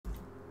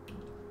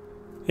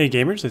Hey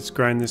gamers, it's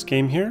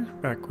GrindThisGame here,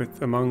 back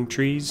with Among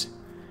Trees,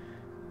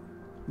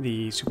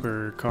 the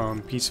super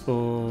calm,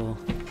 peaceful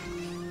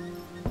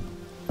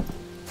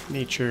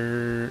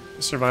nature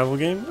survival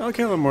game. I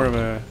kind of more of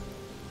a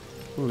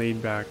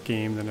laid-back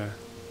game than a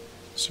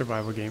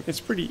survival game. It's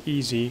pretty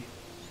easy.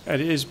 It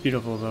is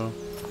beautiful though.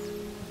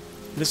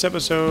 This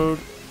episode,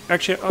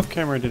 actually off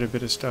camera I did a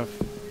bit of stuff.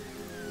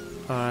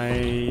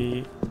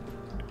 I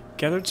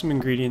gathered some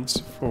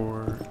ingredients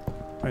for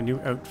a new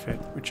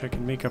outfit, which I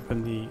can make up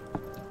in the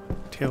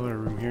tailor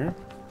room here.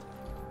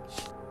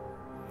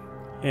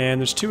 And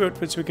there's two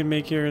outfits we can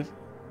make here.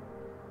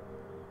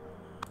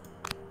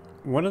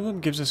 One of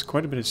them gives us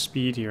quite a bit of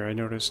speed here, I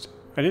noticed.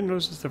 I didn't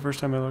notice this the first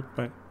time I looked,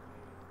 but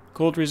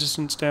cold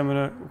resistant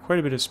stamina, quite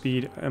a bit of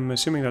speed. I'm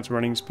assuming that's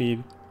running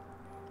speed.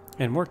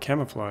 And more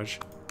camouflage.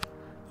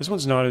 This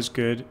one's not as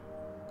good.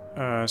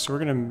 So we're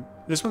gonna...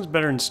 This one's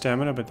better in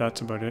stamina, but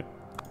that's about it.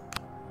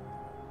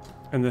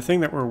 And the thing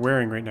that we're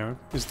wearing right now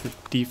is the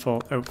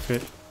default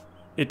outfit.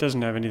 It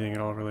doesn't have anything at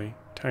all, really.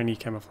 Tiny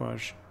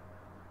camouflage,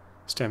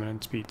 stamina,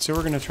 and speed. So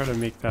we're going to try to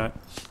make that.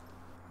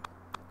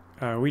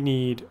 We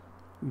need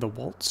the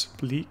waltz,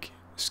 bleak,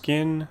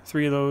 skin,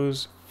 3 of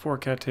those, 4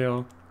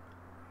 cattail,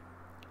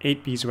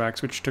 8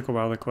 beeswax, which took a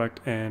while to collect,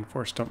 and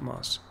 4 stump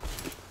moss.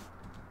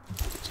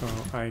 So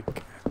I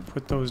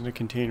put those in a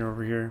container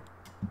over here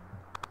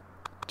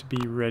to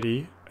be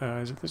ready.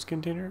 Is it this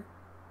container?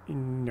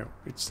 No,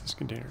 it's this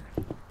container.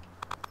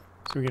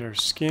 So we get our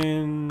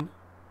skin,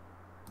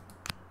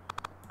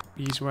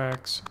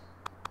 beeswax,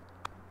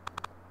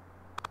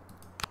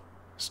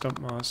 stump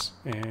moss,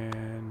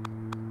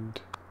 and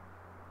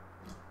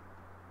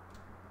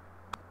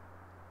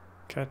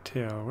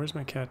cattail. Where's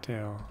my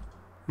cattail?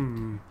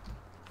 Did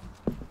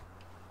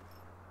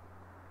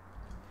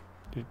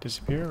it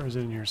disappear, or is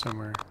it in here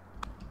somewhere?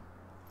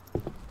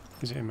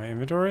 Is it in my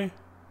inventory?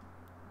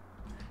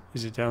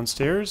 Is it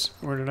downstairs?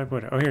 Where did I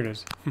put it? Oh, here it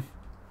is.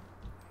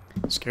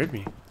 Scared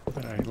me,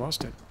 but I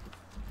lost it.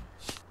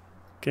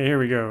 Okay, here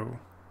we go.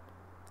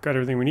 Got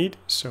everything we need.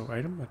 So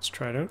item, let's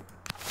try it out.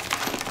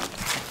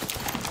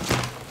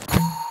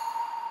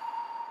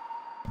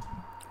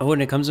 Oh,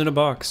 and it comes in a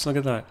box. Look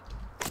at that.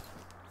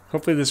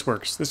 Hopefully this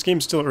works. This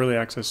game's still early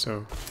access,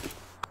 so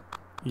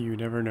you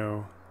never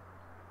know.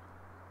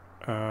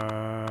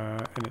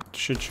 And it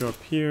should show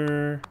up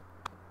here.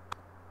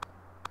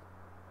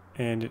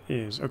 And it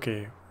is.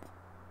 Okay.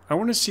 I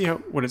want to see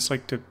what it's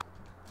like to...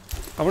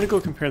 I want to go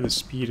compare the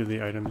speed of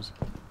the items.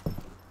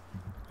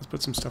 Let's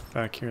put some stuff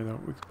back here, though.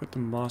 We can put the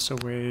moss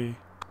away.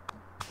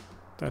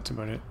 That's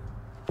about it.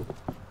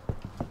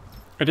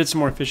 I did some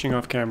more fishing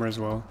off camera as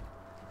well.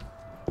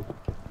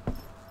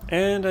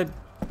 And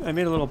I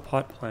made a little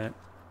pot plant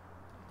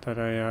that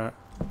I,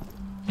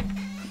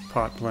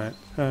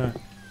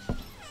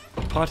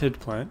 potted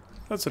plant.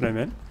 That's what I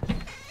meant.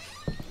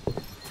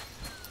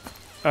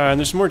 And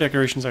there's some more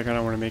decorations I kind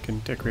of want to make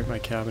and decorate my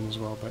cabin as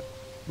well, but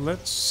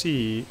let's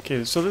see.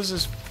 Okay, so this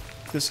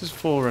is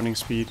full running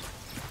speed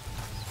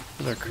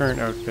with our current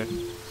outfit.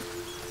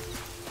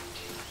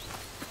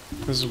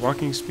 This is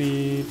walking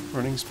speed,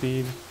 running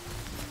speed.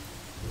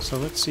 So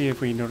let's see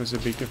if we notice a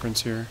big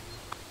difference here.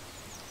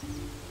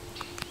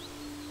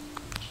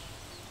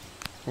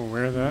 We'll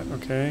wear that,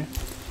 okay.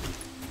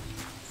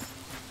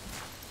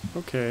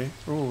 Okay.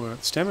 Oh,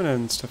 stamina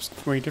and stuff's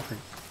way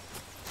different.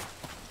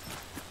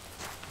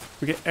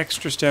 We get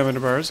extra stamina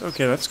bars.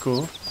 Okay, that's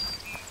cool.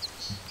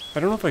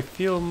 I don't know if I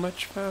feel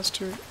much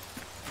faster.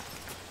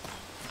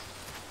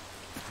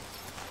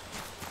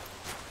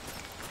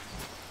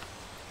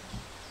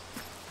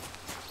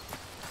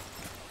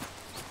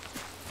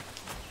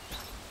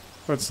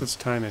 Let's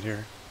time it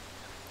here.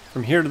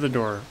 From here to the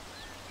door.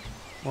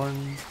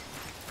 1,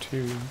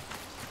 2,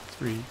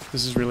 3.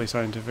 This is really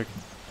scientific.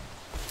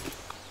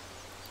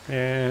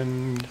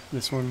 And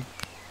this one.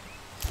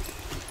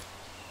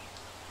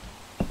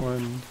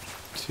 1,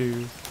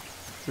 2,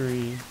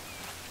 3,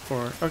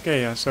 4.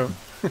 Okay, yeah, so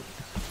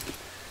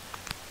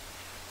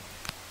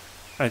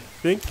I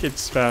think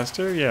it's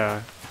faster.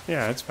 Yeah,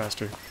 it's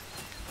faster.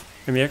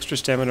 And the extra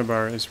stamina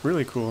bar is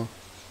really cool.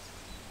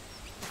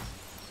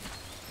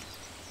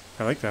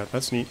 I like that.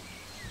 That's neat.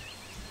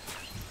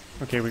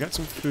 Okay, we got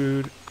some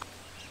food.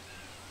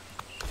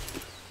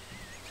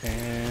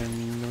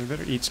 And we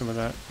better eat some of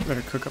that.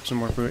 Better cook up some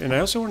more food. And I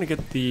also want to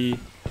get the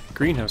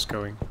greenhouse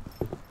going.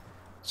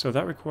 So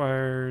that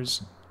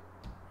requires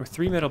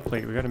 3 metal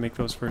plate. We got to make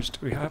those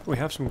first. We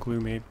have some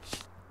glue made.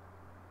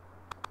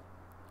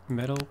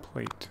 Metal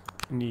plate.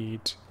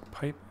 Need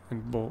pipe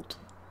and bolt.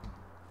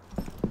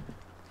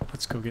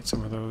 Let's go get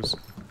some of those.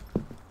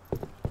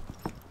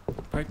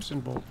 Pipes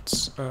and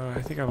bolts.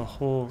 I think I have a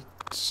whole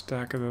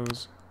stack of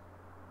those.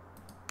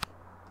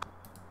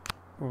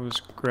 We'll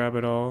just grab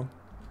it all.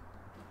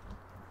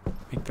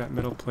 Make that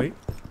metal plate.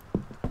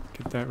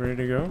 Get that ready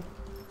to go.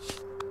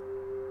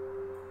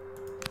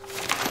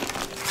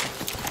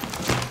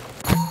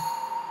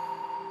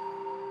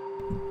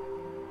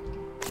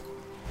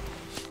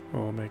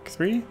 We'll make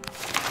 3.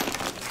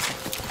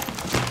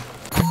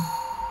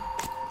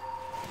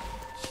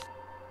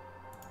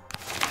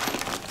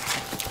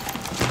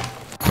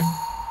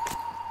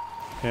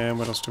 And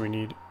what else do we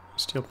need?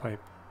 Steel pipe.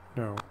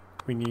 No.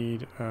 We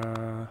need,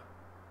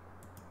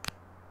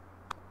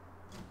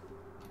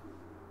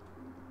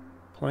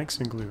 planks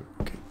and glue.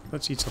 Okay,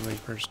 let's eat something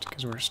first,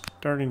 because we're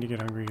starting to get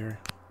hungry here.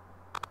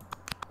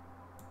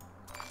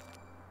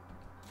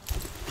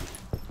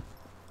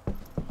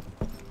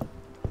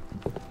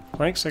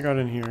 Planks I got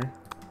in here.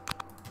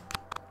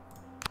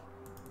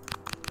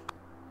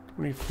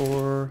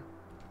 24.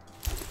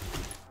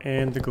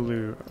 And the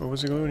glue. Oh,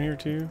 was the glue in here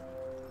too?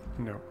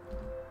 No.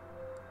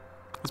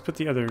 Let's put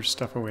the other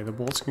stuff away. The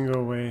bolts can go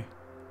away.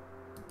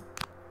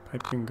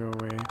 Pipe can go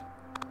away.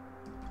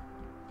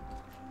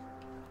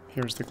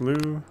 Here's the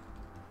glue.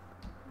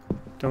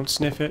 Don't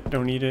sniff it,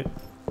 don't eat it.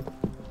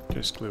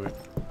 Just glue it.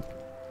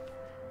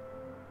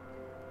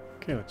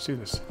 Okay, let's do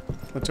this.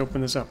 Let's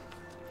open this up.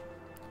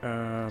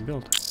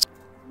 Build.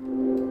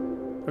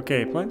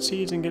 Okay, plant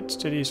seeds and get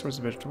steady source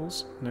of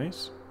vegetables.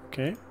 Nice.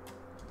 Okay.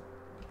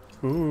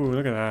 Ooh,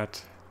 look at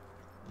that.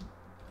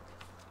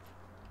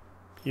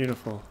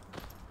 Beautiful.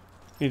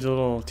 Needs a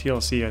little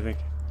TLC, I think.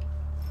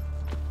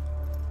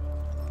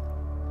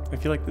 I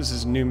feel like this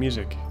is new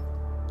music.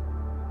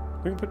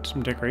 We can put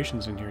some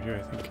decorations in here too,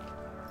 I think.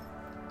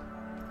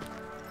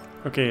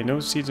 Okay, no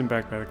seeds in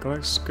backpack.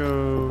 Let's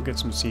go get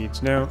some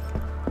seeds. Now,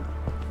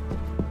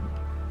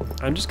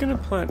 I'm just gonna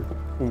plant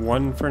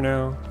one for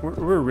now.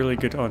 We're really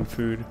good on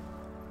food.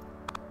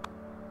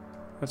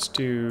 Let's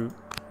do...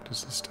 what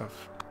is this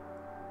stuff?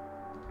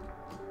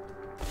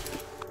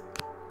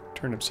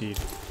 Turnip seed.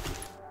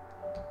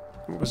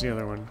 What was the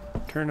other one?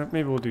 Turnip?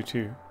 Maybe we'll do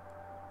two.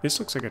 This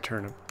looks like a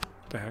turnip.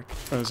 What the heck?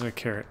 Oh, it's a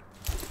carrot.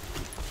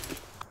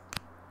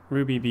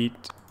 Ruby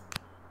beet.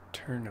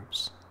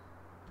 Turnips.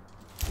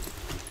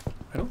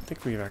 I don't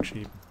think we've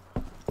actually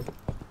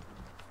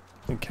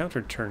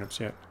encountered turnips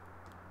yet.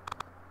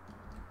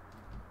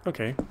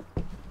 Okay.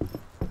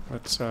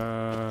 Let's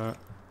plant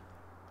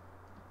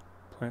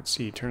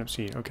seed, turnip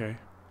seed, okay.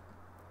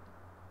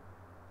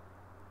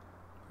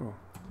 Oh,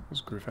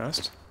 those grew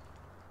fast.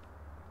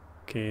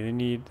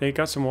 Okay, they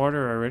got some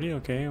water already,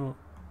 okay, well,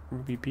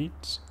 ruby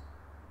beets.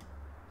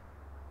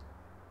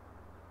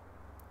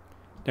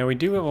 Now we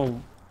do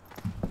have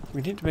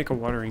we need to make a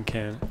watering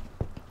can,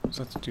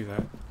 so let's do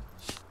that.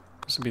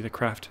 This will be the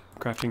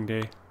crafting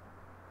day.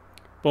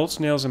 Bolts,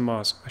 nails, and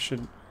moss. What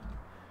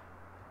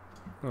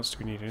else do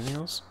we need? Anything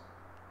else?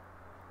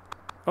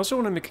 I also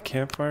want to make a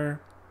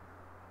campfire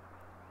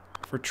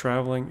for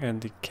traveling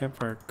and the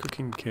campfire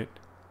cooking kit.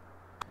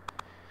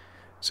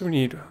 So we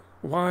need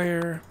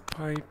wire,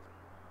 pipe,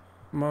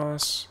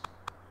 moss,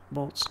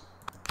 bolts,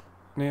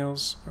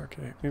 nails.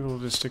 Okay, maybe we'll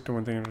just stick to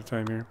one thing at a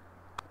time here.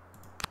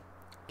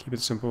 Keep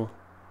it simple.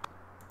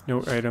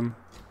 No item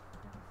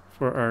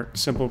for our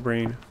simple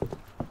brain.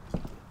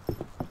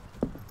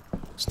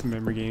 It's the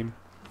memory game.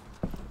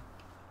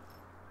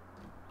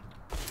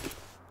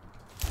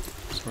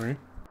 Sorry.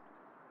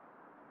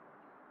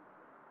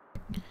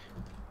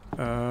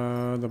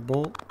 The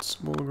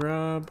bolts we'll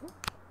grab.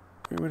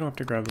 We don't have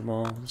to grab them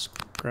all. Let's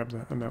grab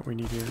the amount we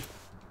need here.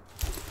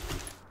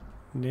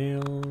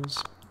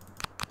 Nails.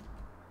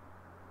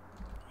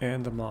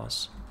 And the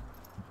moss.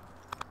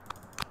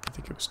 I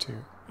think it was 2.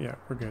 Yeah,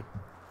 we're good.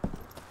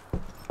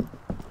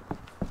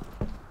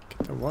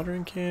 Get the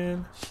watering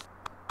can.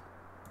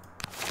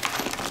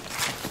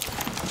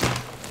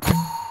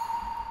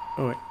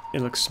 Oh,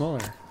 it looks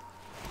smaller.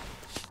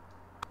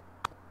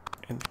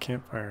 And the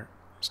campfire.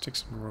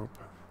 Sticks and rope.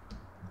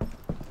 I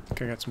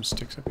think I got some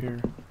sticks up here.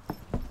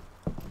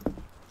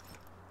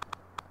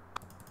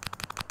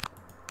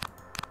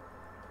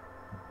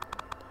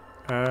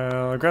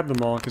 I'll grab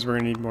them all because we're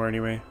going to need more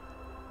anyway.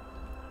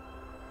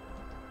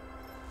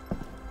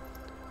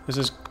 This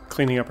is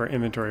cleaning up our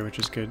inventory, which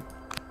is good.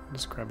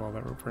 Just grab all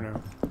that rope for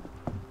now.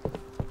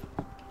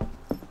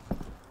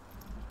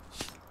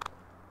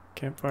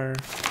 Campfire.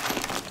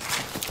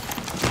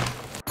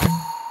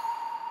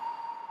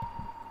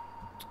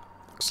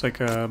 Looks like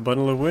a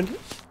bundle of wood.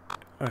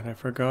 And I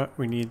forgot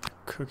we need the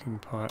cooking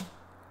pot.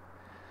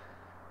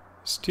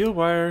 Steel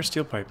wire,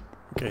 steel pipe.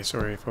 Okay,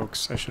 sorry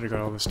folks. I should have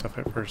got all this stuff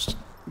at first,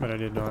 but I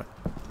did not.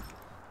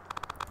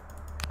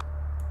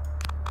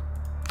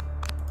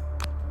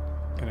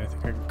 And I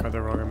think I got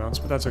the wrong amounts,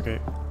 but that's okay.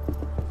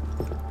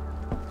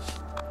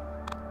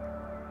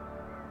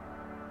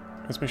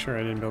 Let's make sure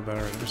I didn't build that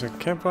already. There's a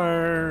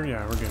campfire.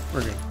 Yeah, we're good.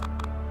 We're good.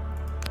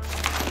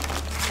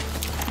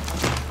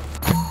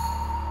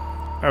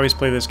 I always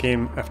play this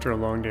game after a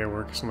long day of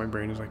work, so my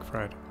brain is like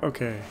fried.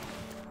 Okay.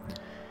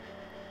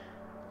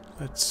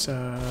 Let's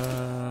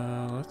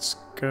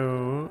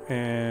go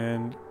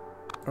and...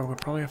 oh, we'll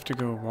probably have to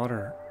go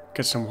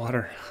get some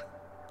water.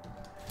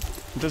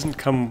 It doesn't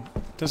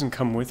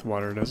come with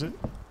water, does it?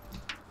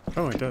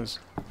 Oh, it does.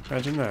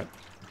 Imagine that.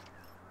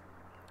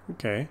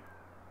 Okay.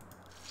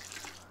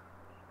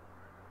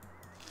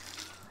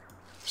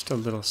 Just a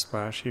little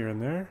splash here and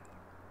there.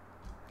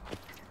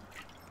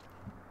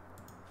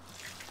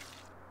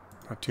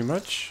 Not too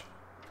much.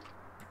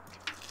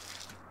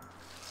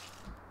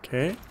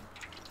 Okay.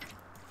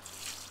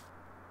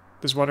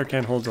 This water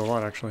can holds a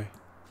lot, actually.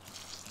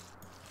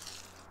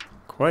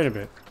 quite a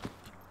bit.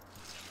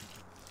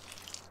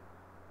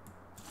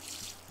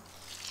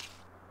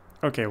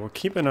 Okay, we'll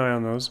keep an eye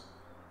on those.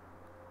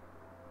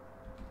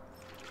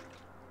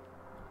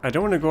 I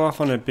don't want to go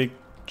off on a big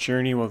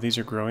journey while these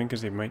are growing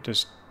because they might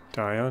just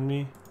die on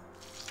me.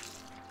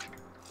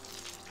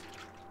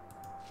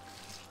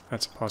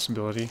 That's a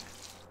possibility.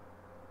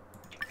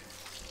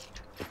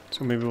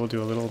 So maybe we'll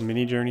do a little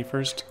mini journey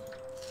first.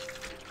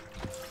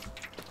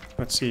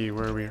 Let's see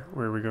where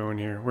are we going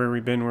here. Where we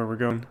been, where we're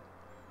going.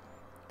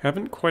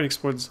 Haven't quite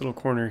explored this little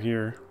corner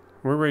here.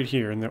 We're right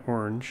here in the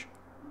orange.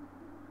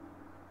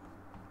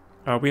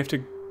 We have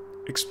to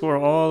explore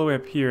all the way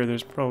up here.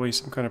 There's probably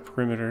some kind of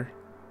perimeter.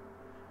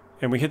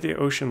 And we hit the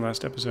ocean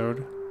last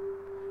episode.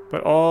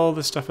 But all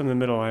the stuff in the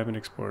middle I haven't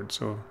explored,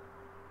 so...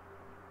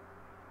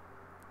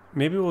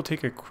 maybe we'll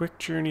take a quick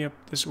journey up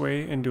this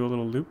way and do a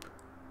little loop.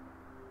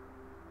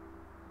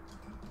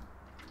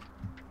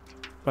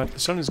 But the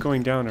sun is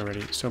going down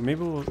already, so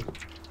maybe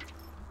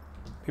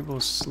we'll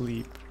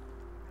sleep.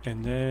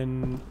 And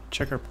then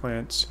check our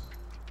plants.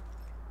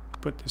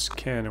 Put this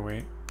can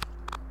away.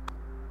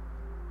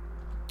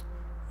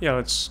 Yeah,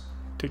 let's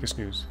take a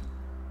snooze.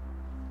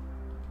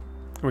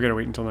 We gotta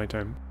wait until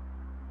nighttime.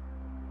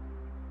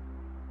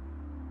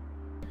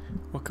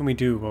 What can we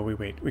do while we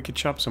wait? We could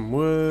chop some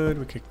wood,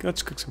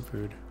 let's cook some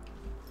food.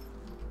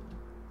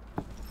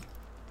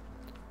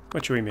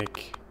 What should we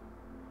make?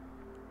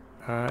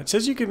 It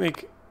says you can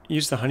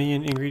use the honey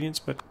in ingredients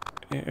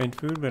and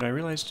food, but I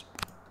realized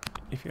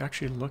if you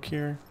actually look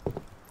here,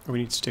 we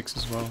need sticks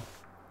as well.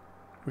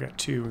 We got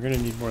 2, we're gonna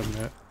need more than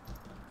that.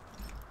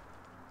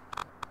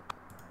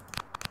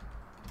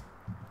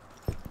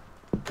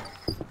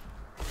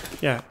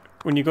 Yeah,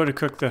 when you go to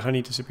cook, the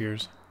honey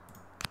disappears.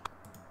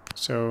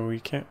 So you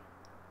can't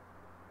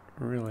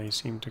really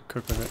seem to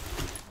cook with it.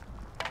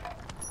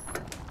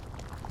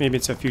 Maybe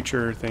it's a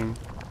future thing.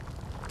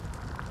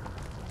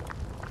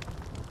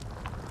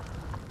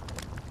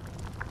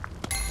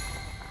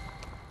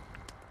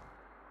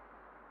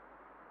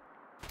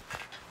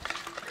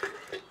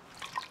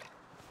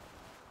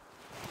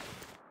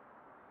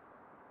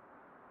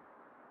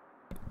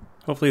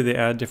 Hopefully they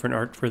add different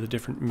art for the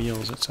different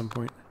meals at some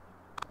point.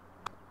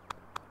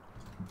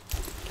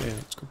 Okay,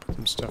 let's go put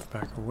some stuff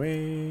back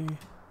away.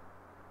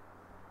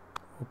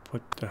 We'll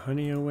put the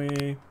honey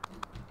away.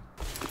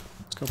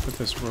 Let's go put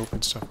this rope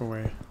and stuff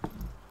away.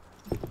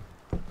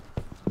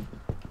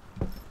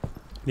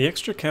 The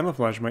extra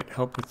camouflage might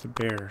help with the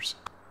bears.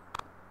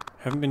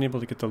 Haven't been able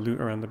to get the loot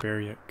around the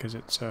bear yet because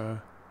it's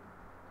because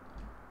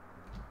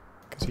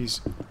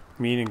he's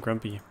mean and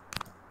grumpy.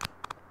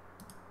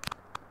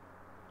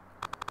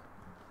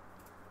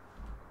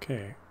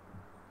 Okay.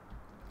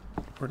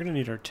 We're gonna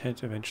need our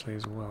tent eventually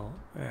as well.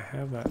 I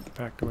have that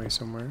packed away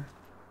somewhere.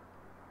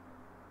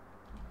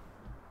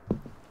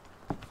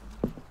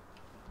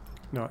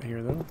 Not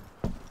here though.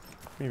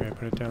 Maybe I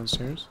put it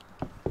downstairs.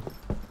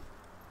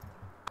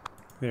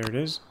 There it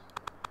is.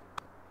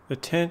 The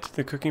tent,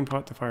 the cooking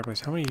pot, the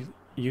fireplace. How many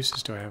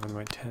uses do I have in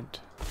my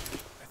tent?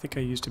 I think I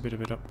used a bit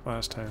of it up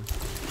last time.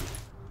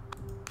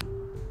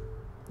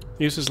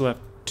 Uses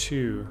left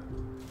 2.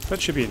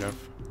 That should be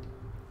enough.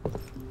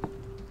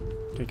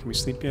 Okay, can we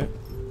sleep yet?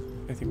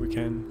 I think we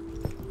can.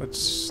 Let's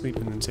sleep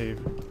and then save.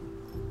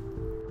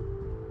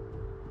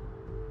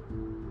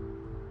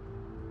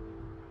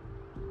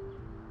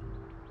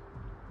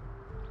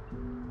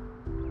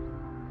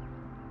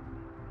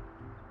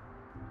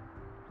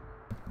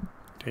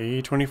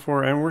 Day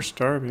 24 and we're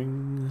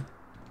starving.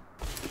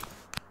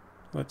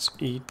 Let's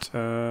eat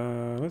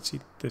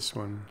this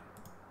one.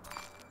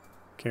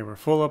 Okay, we're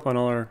full up on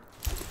all our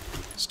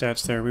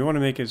stats there. We want to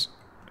make as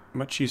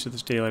much use of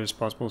this daylight as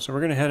possible, so we're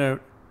going to head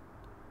out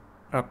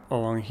up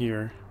along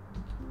here.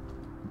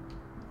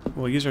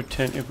 We'll use our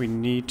tent if we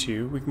need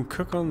to. We can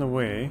cook on the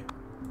way.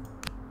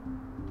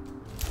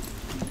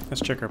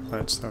 Let's check our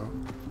plants though.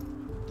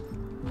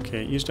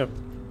 Okay, it used up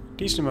a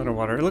decent amount of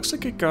water. It looks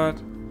like it got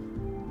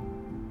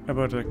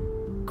about a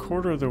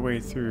quarter of the way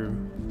through.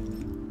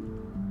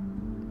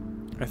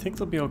 I think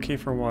they'll be okay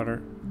for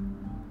water.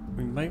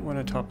 We might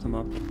want to top them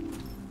up.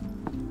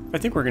 I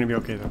think we're going to be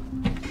okay though.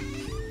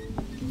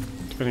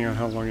 Depending on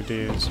how long a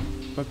day is.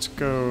 Let's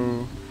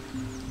go...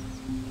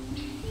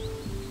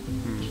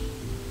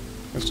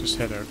 Let's just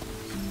head out.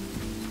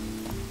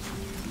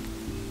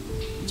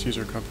 Let's use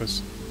our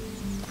compass.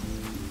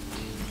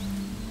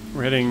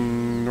 We're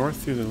heading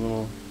north through the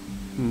little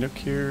nook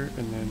here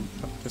and then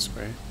up this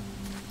way.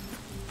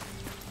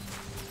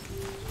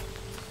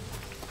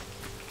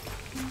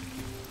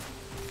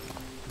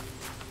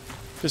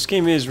 This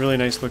game is really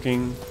nice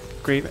looking,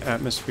 great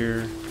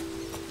atmosphere.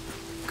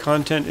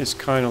 Content is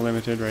kind of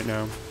limited right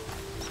now.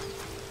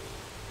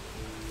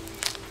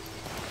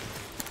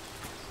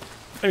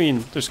 I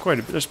mean, there's quite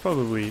a bit. There's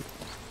probably,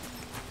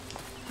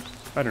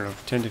 I don't know,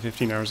 10 to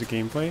 15 hours of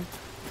gameplay.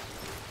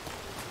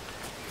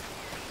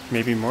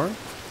 Maybe more.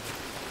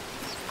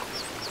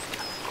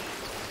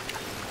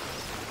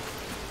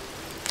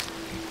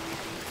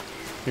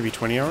 Maybe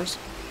 20 hours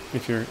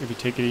if you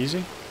take it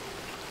easy.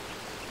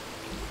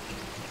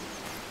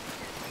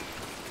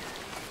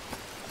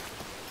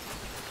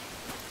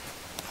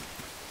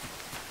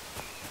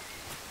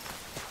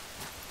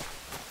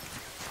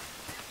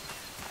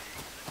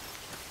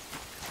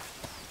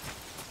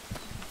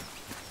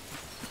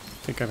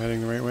 think I'm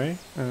heading the right way.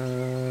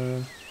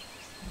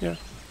 Yeah.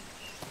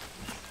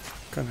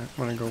 Kinda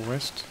wanna go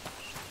west.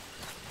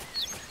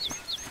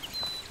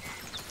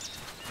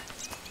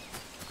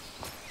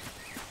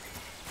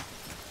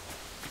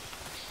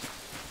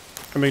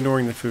 I'm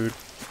ignoring the food.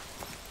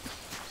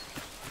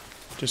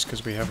 Just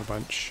because we have a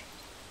bunch.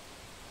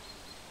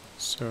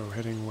 So,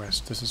 heading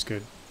west. This is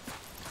good.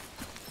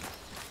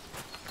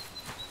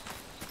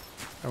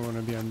 I want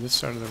to be on this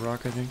side of the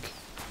rock, I think.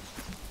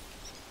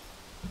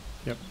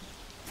 Yep.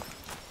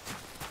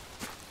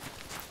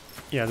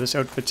 Yeah, this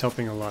outfit's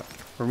helping a lot.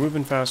 We're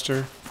moving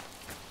faster.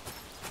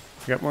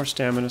 We got more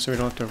stamina, so we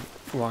don't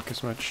have to walk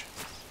as much.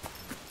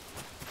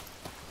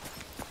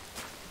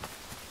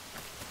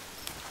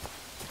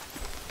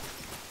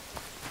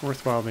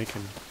 Worthwhile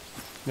making.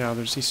 Now,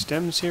 there's these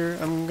stems here.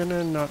 I'm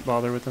gonna not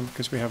bother with them,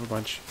 because we have a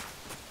bunch.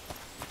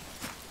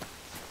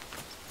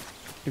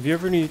 If you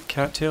ever need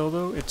cattail,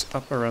 though, it's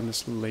up around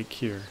this lake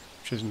here,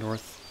 which is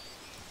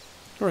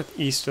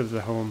northeast of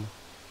the home.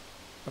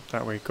 Up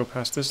that way. Go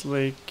past this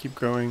lake, keep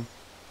going,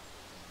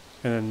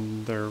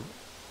 and then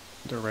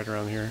they're right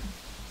around here.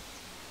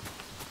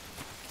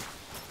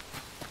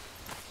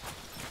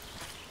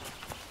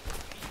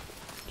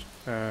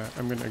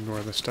 I'm gonna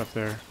ignore the stuff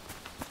there.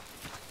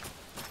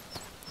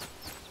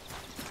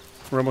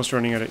 We're almost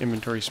running out of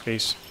inventory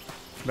space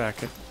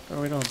back at...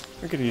 Oh, we don't.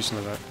 We're gonna use some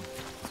of that.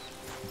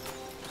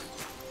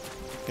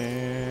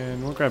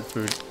 And we'll grab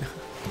food.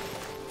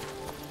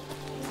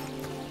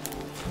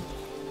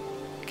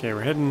 Okay,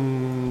 we're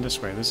heading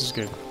this way. This is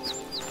good.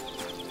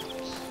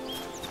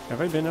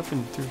 Have I been up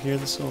and through here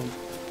this whole...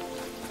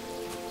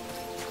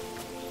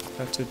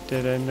 That's a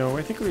dead end. No,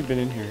 I think we've been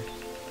in here.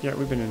 Yeah,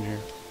 we've been in here.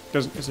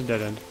 It's a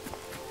dead end.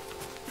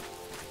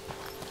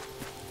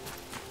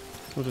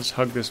 We'll just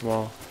hug this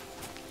wall.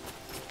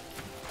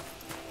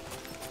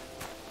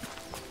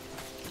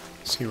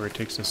 See where it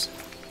takes us.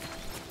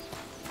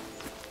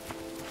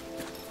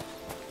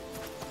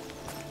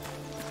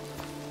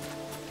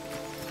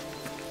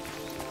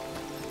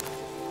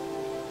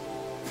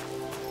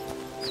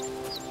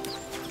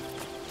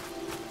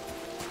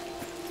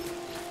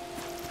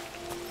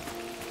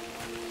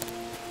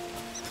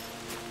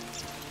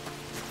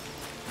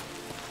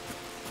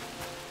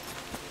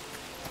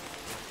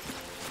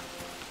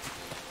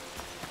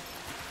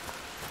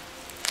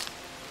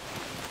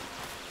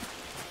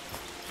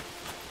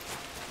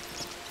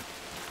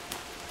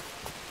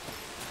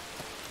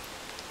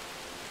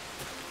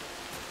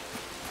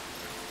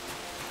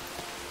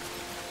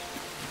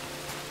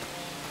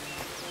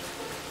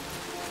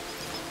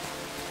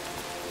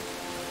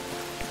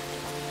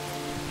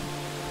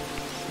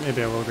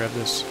 Maybe I will grab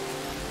this.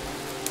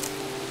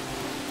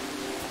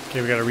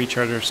 Okay, we gotta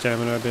recharge our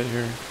stamina a bit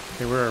here.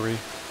 Okay, where are we?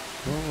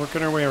 Well,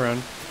 working our way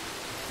around.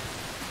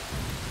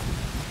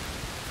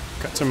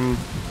 Got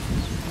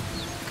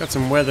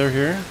some weather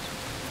here.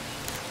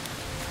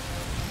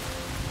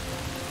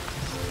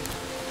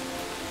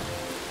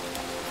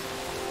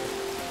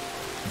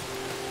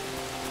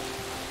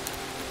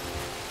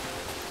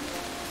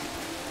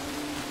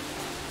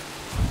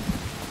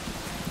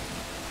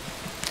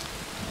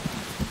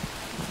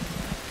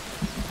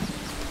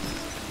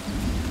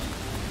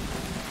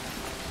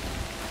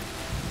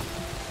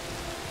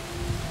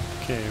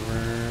 Okay,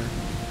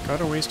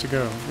 got a ways to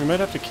go. We might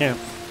have to camp.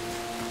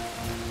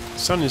 The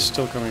sun is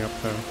still coming up,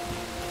 though.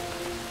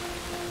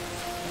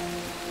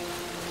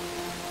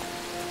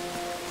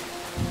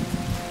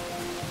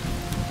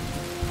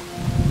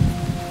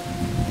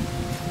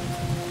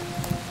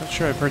 Not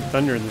sure I've heard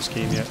thunder in this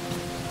game yet.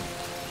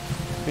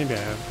 Maybe I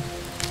have.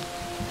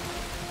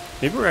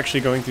 Maybe we're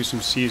actually going through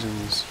some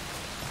seasons.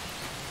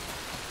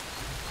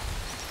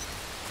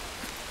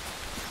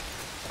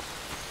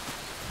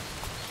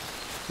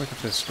 Look at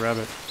this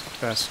rabbit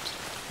fest.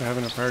 They're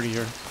having a party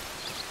here.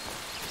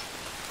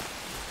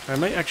 I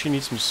might actually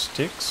need some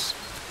sticks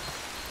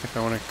if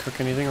I want to cook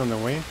anything on the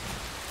way.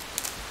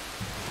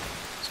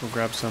 So we'll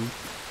grab some.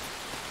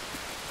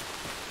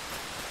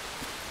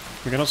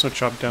 We can also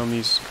chop down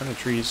these kind of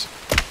trees.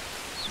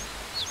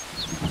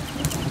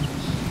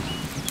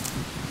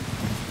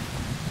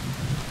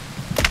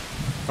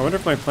 I wonder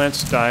if my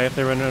plants die if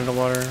they run out of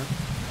water.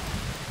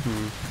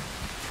 I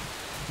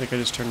think I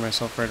just turned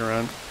myself right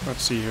around.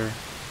 Let's see here.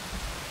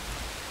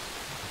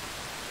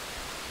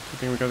 I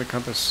think we got the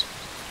compass.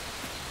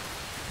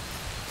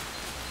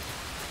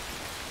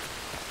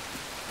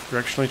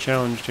 Directionally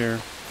challenged here.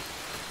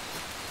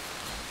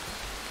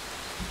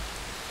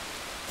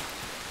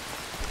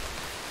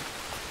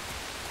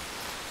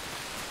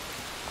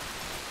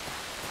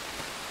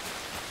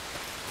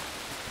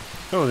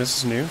 Oh, this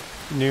is new.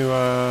 New,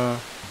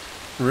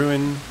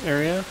 ruin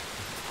area.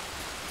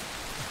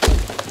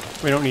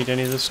 We don't need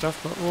any of this stuff,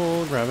 but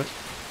we'll grab it.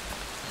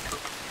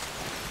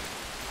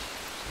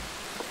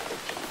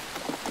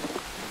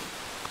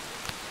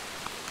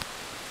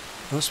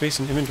 No space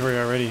in inventory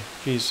already.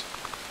 Jeez.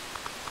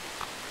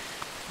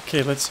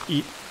 Okay, let's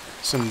eat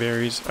some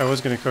berries. I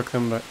was going to cook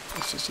them, but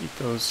let's just eat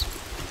those.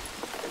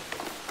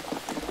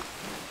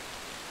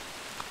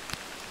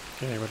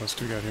 Okay, what else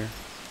do we got here?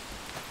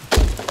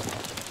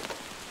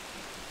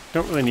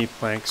 Don't really need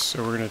planks,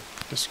 so we're gonna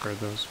discard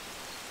those.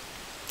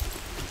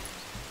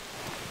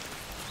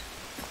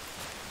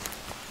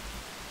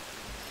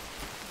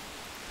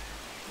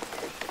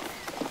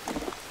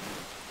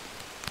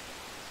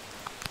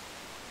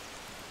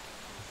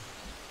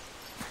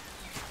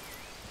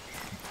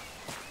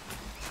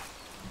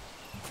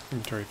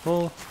 Inventory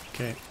full.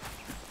 Okay.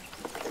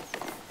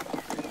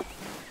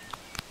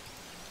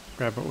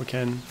 Grab what we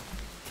can.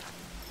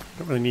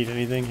 Don't really need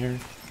anything here.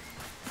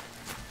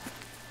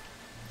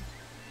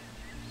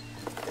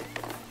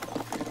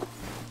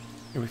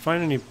 If we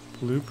find any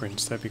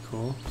blueprints, that'd be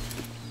cool.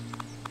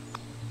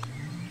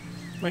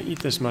 Might eat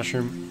this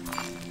mushroom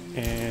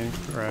and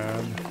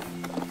grab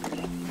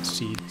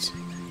seeds.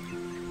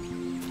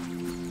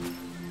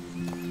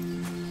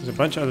 There's a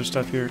bunch of other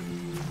stuff here.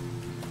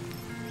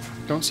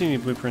 Don't see any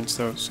blueprints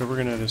though, so we're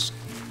gonna just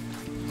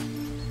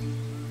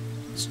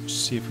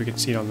see if we can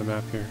see it on the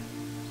map here.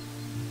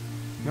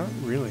 Not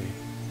really.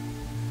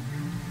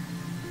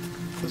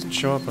 It doesn't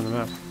show up on the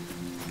map.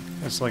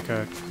 It's like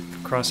a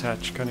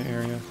crosshatch kind of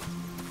area.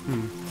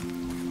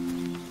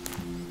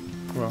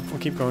 Well, we'll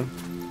keep going.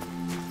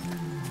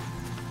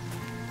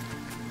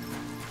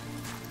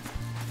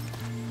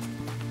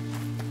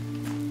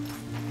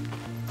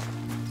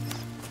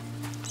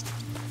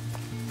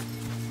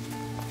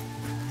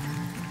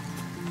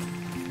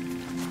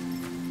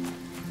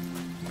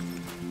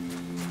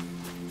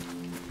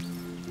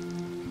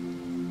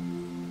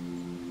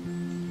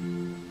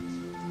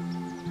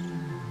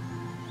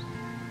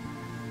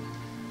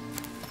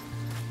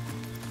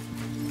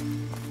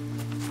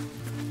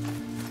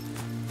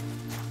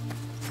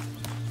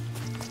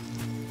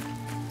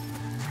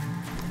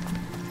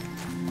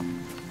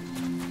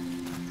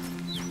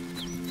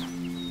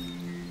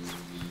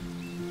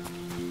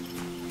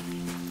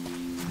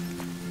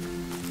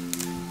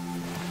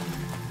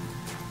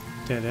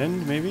 Dead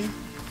end, maybe?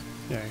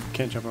 Yeah, you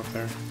can't jump up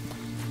there.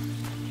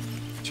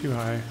 Too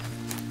high.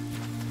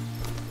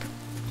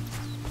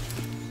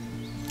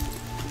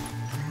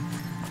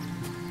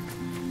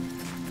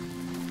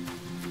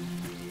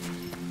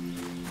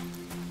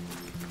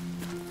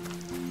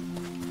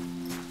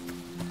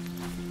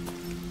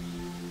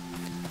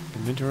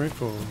 Inventory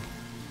full.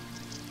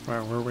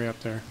 Wow, we're way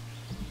up there.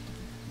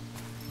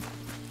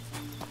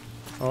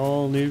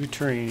 All new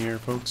terrain here,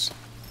 folks.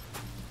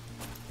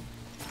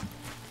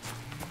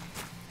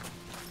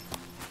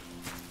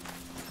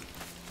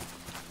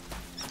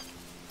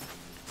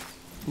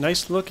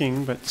 Nice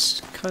looking, but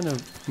it's kind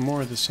of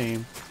more of the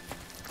same.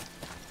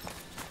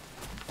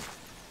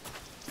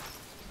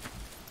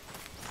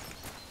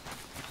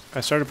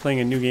 I started playing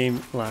a new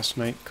game last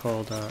night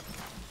called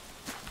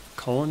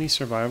Colony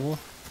Survival.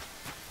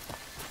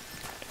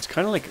 It's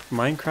kind of like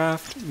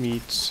Minecraft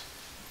meets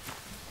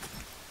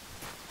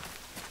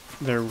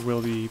There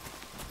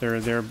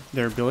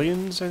are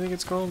billions, I think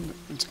it's called.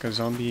 It's like a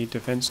zombie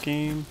defense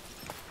game,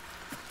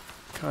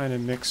 kind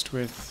of mixed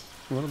with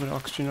a little bit of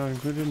oxygen not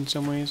included in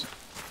some ways.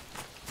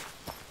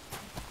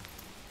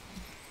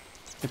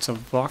 It's a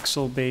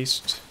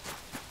voxel-based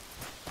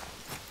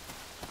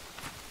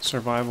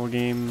survival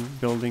game,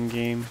 building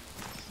game.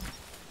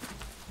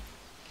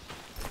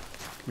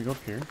 Can we go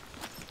up here?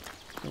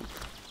 Nope.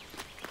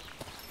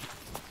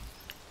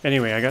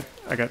 Anyway, I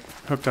got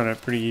hooked on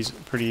it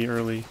pretty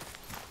early.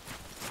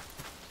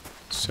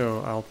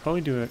 So I'll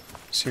probably do a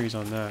series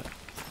on that.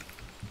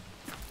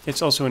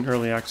 It's also in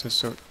early access,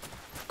 so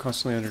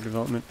constantly under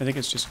development. I think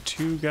it's just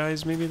 2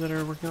 guys maybe that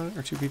are working on it,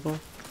 or 2 people.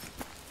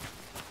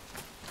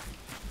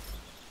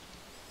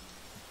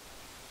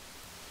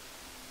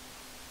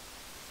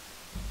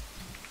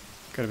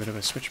 Got a bit of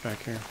a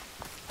switchback here.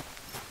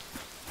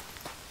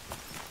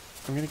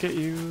 I'm gonna get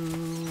you,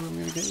 I'm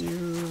gonna get you,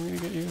 I'm gonna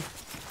get you.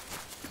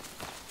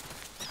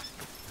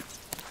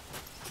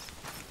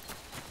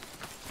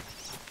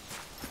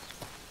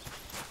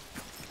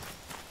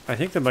 I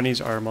think the bunnies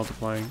are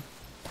multiplying.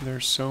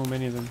 There's so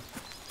many of them.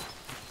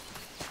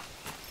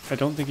 I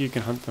don't think you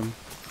can hunt them.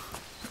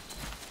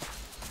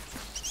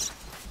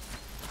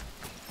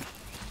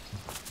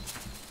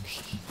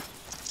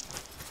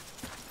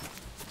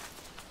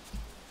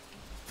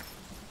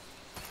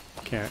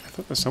 Okay, I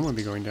thought the sun would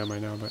be going down by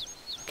now, but...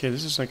 Okay,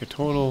 this is like a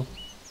total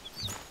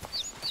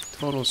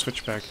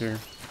switchback here.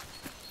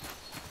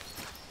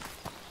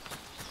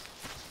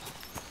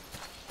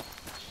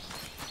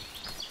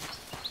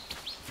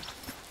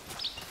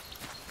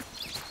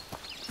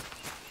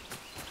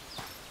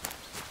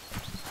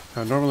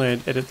 Normally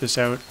I'd edit this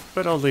out,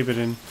 but I'll leave it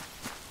in,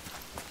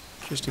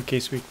 just in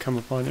case we come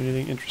upon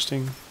anything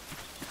interesting.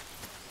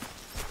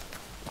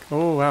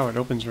 Oh wow, it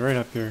opens right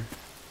up here.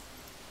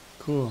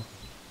 Cool.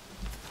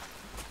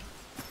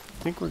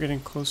 I think we're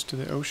getting close to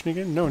the ocean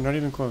again? No, not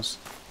even close.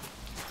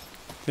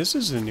 This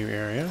is a new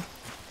area.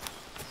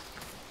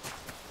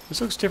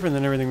 This looks different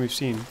than everything we've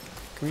seen.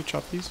 Can we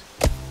chop these?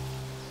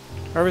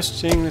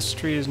 Harvesting this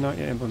tree is not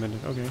yet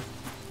implemented. Okay.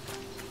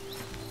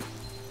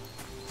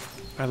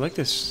 I like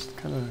this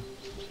kind of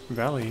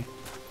valley.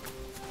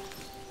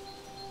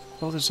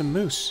 Oh, there's a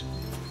moose.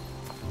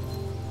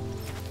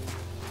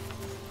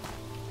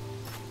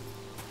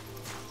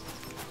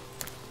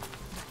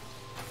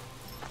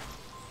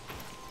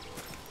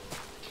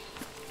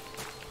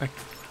 I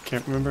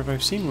can't remember if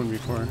I've seen one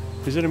before.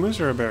 Is it a moose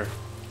or a bear?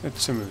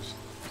 It's a moose.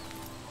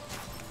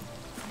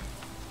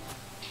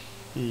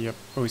 Yep.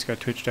 Oh, he's got a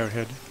twitched out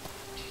head.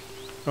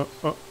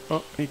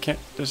 Oh, he can't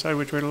decide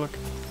which way to look.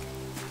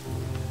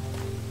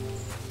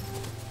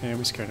 And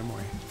we scared him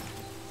away.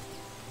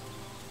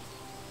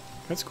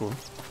 That's cool.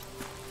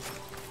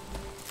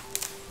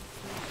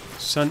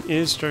 Sun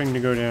is starting to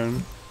go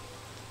down.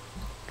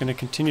 Gonna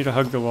continue to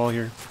hug the wall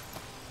here.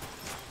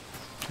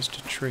 Just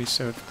to trace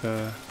out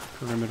the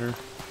perimeter.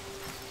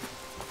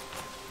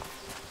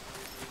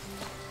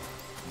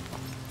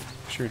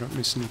 Make sure you don't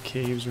miss any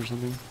caves or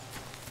something.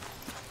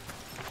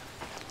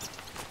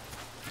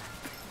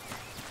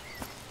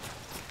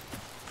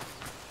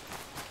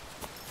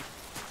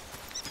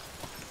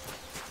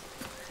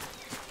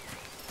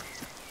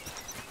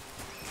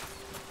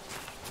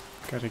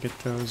 Gotta get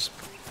those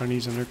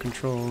bunnies under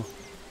control.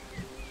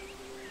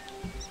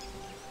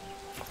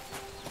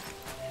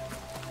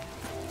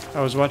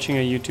 I was watching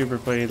a YouTuber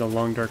play the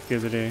Long Dark the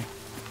other day,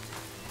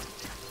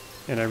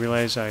 and I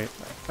realized I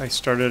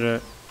started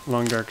a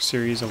Long Dark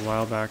series a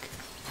while back,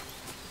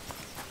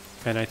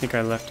 and I think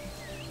I left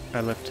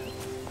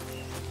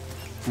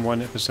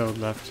one episode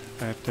left.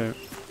 I have to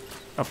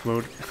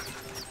upload,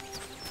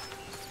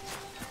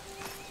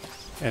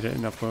 edit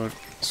and upload.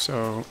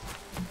 So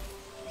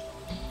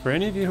for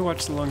any of you who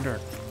watch the Long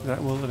Dark,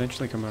 that will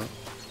eventually come out.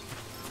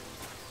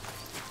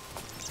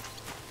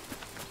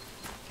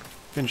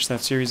 Finish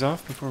that series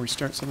off before we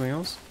start something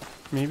else.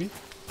 Maybe.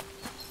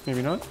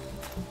 Maybe not.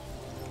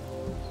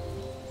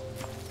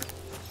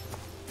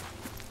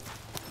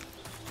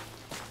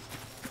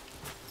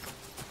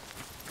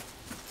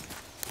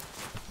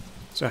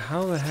 So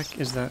how the heck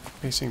is that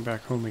facing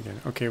back home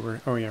again? Okay, we're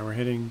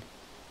heading...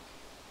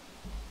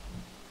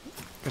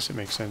 Guess it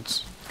makes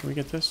sense. Can we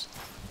get this?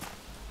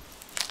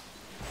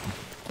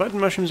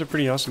 Button mushrooms are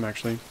pretty awesome,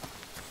 actually.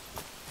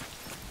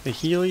 They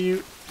heal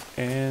you,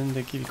 and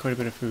they give you quite a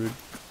bit of food.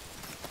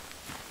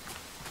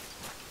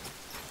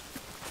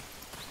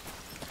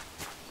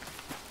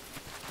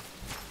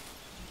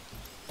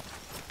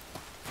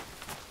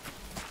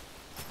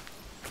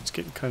 It's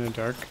getting kind of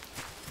dark.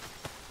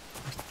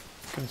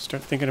 Gonna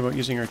start thinking about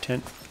using our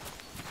tent.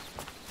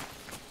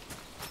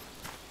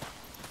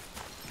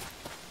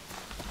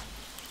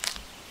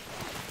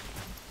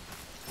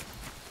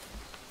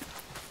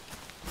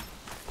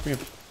 We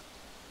have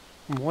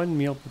one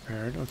meal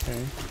prepared,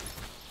 okay.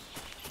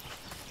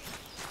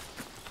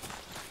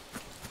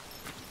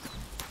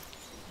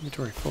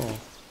 Inventory full.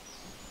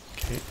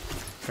 Okay,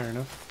 fair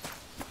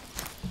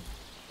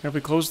enough. Have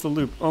we closed the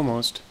loop?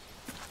 Almost.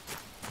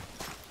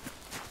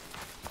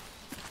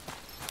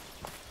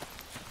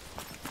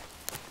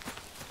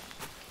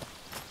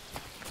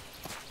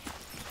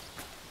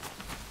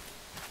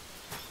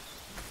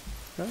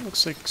 That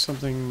looks like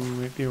something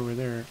might be over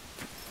there.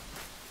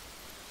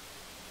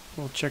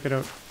 We'll check it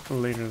out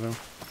later, though.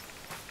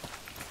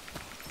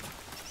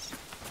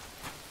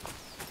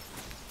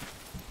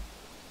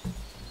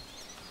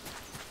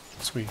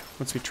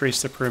 Once we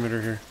trace the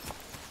perimeter here.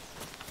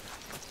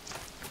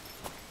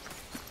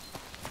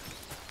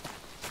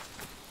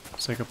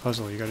 It's like a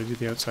puzzle. You got to do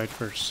the outside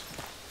first.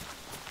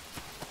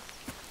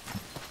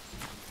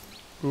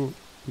 Ooh,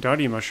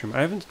 dotty mushroom.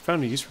 I haven't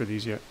found a use for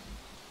these yet,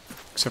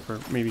 except for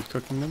maybe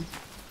cooking them.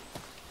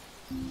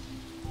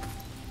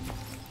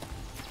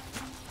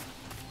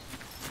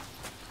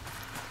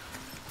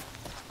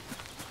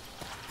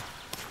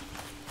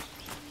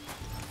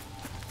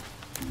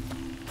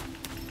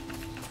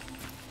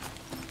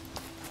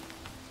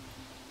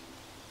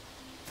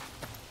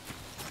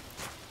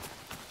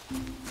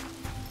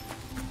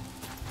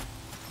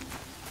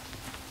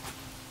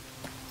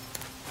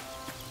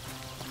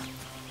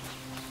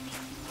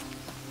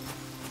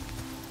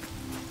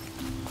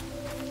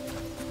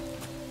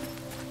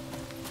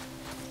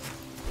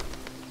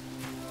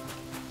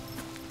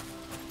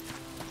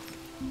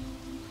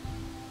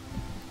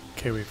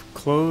 Okay, we've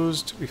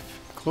closed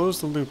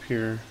the loop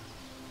here,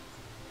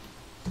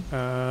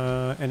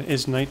 and it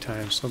is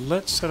nighttime. So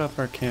let's set up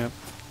our camp.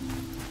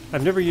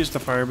 I've never used the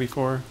fire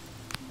before.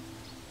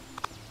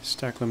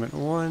 Stack limit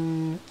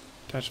 1.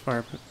 Attach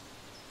fire.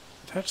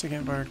 Attach the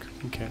campfire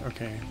cooking kit.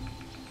 Okay.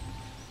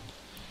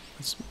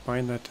 Let's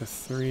bind that to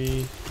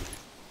 3.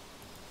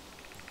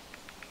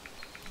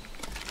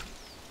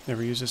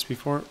 Never used this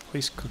before.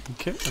 Place cooking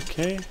kit.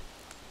 Okay.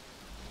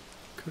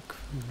 Cook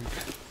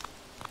food.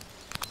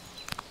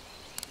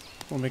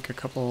 We'll make a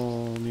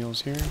couple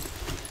meals here.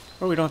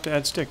 Oh, we don't have to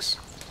add sticks.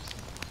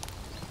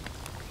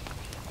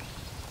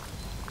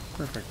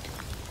 Perfect.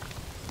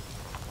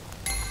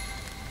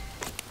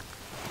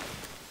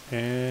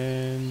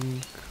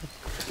 And cook.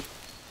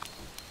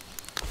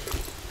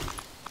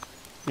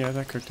 Yeah,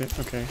 that cooked it.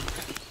 Okay.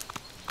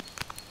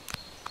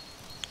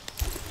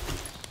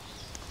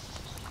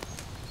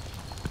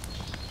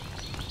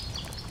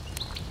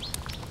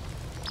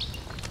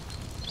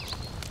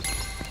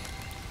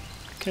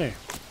 Okay.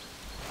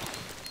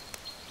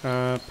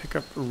 Pick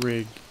up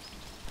rig.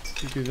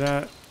 We do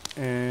that,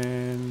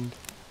 and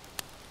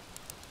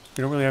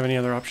We don't really have any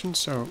other options,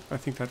 so I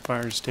think that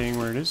fire is staying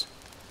where it is.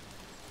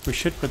 We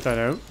should put that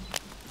out,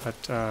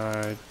 but,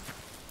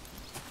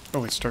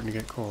 oh, it's starting to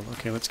get cold.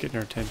 Okay, let's get in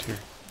our tent here.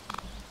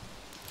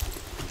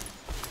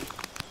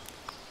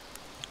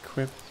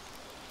 Equip.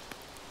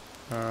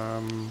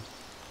 There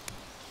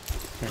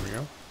we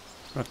go.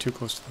 Not too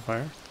close to the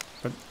fire,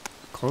 but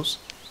close.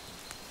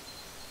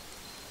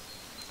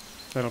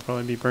 That'll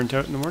probably be burnt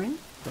out in the morning,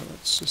 but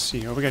let's just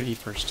see. Oh, we gotta eat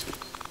first.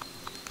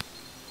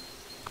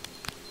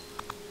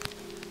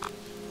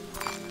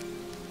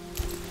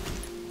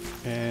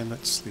 And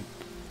let's sleep.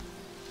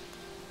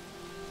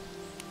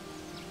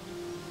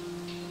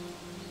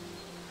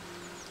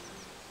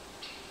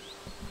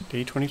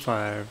 Day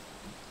 25.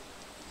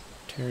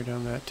 Tear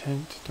down that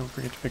tent. Don't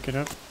forget to pick it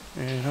up.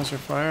 And how's our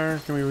fire?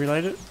 Can we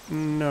relight it?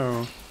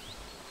 No.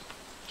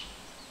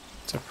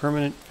 It's a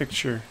permanent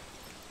fixture.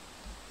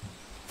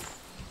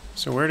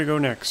 So where to go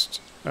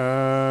next?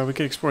 We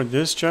could explore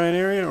this giant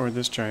area or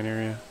this giant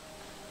area.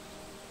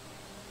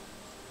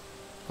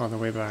 On the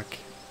way back.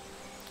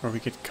 Or we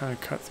could kind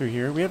of cut through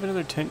here. We have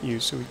another tent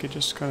use, so we could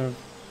just kind of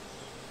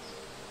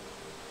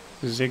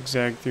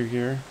zigzag through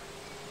here.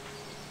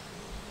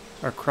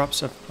 Our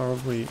crops have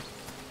probably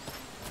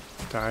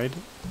died.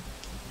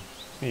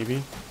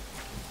 Maybe.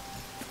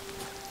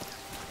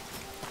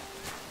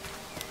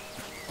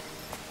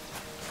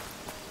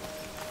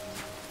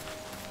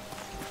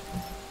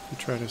 We'll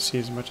try to see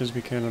as much as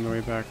we can on the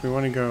way back. We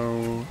want to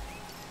go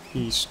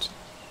east.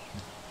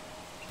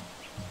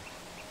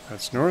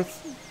 That's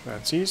north.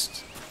 That's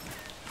east.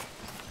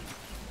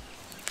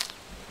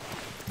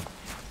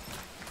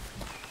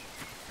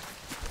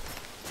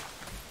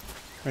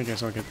 I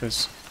guess I'll get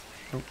this.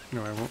 Oh,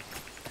 no I won't.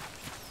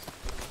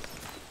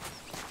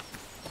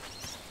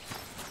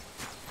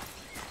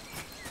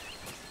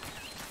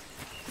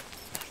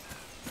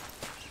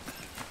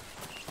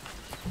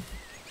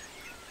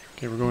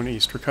 Okay, we're going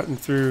east. We're cutting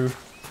through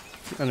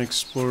the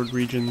unexplored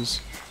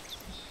regions.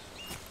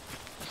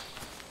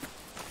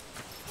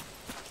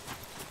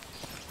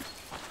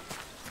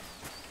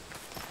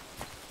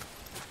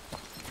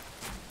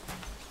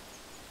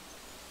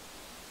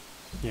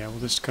 Yeah, we'll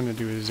just kind of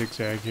do a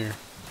zigzag here.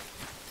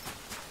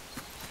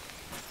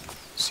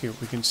 See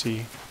what we can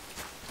see.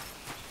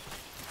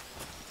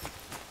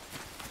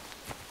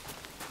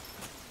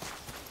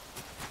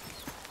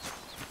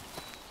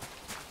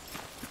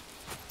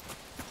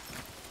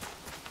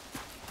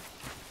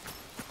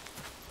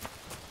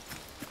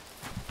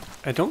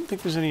 I don't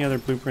think there's any other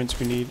blueprints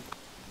we need.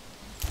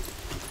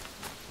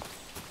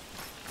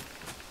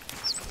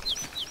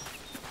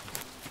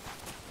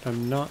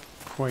 I'm not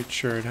quite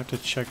sure. I'd have to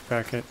check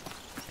back at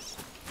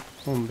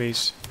home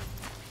base.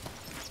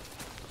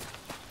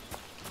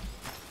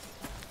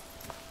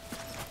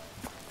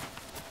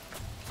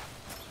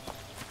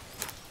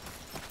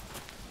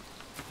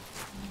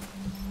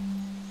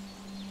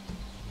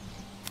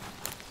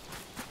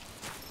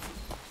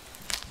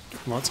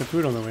 Lots of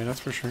food on the way, that's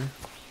for sure.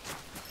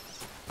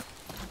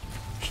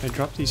 Should I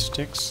drop these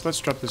sticks? Let's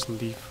drop this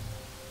leaf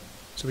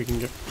so we can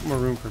get more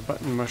room for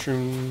button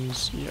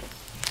mushrooms. Yeah.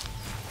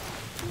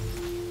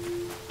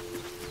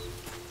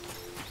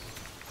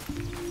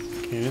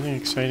 Okay, anything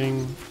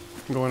exciting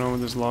going on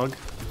with this log?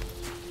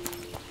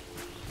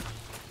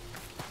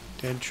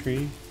 Dead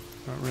tree?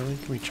 Not really.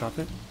 Can we chop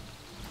it?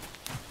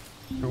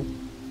 Nope.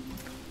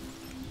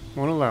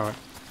 Won't allow it.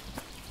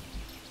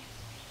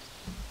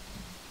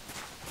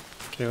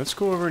 Okay, let's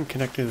go over and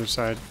connect to the other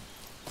side.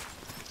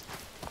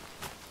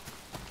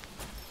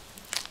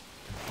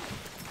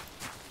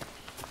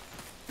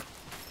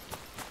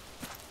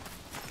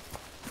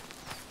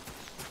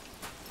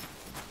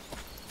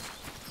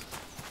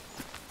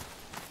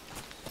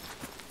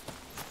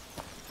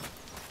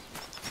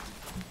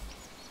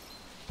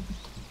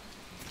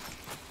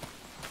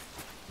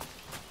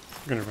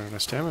 We're gonna run out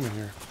of stamina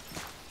here.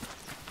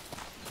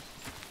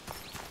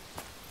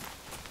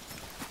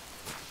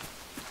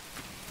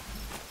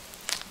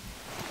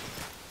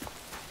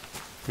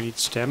 We need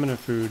stamina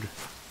food.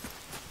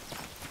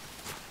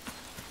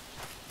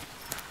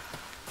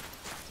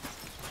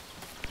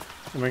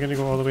 Am I gonna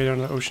go all the way down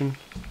to the ocean?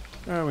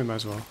 Oh, we might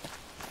as well.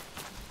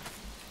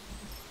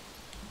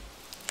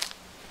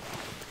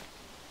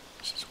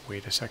 Let's just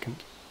wait a second.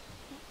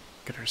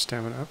 Get our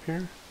stamina up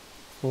here.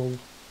 Full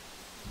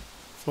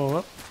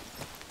up.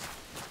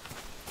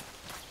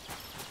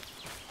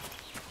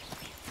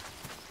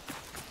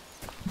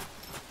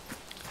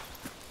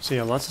 So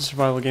yeah, lots of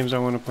survival games I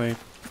want to play.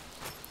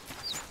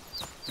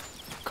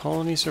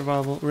 Colony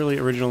Survival, really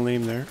original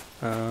name there.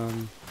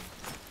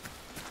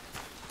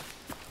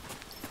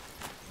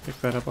 Pick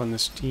that up on the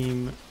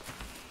Steam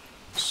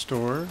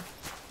store.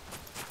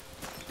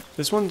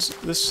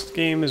 This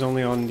game is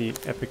only on the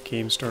Epic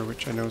Game Store,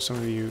 which I know some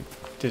of you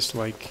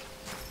dislike.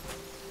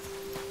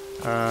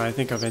 I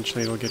think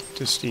eventually it'll get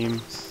to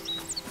Steam.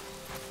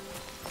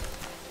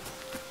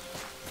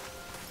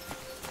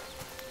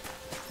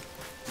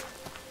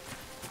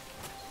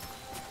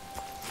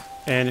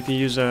 And if you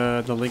use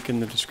the link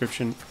in the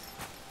description,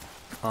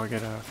 I'll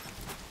get a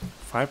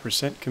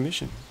 5%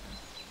 commission.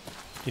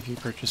 if you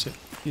purchase it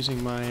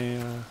using my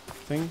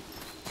thing,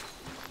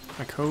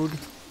 my code.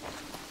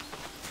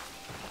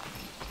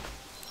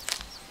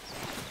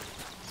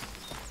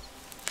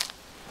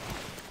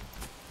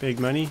 Big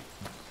money,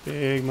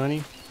 big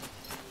money.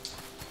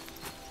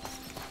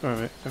 Oh,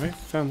 have I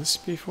found this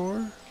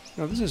before?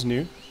 Oh, this is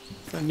new.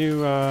 A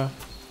new,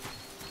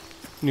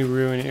 new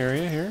ruin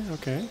area here.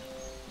 Okay.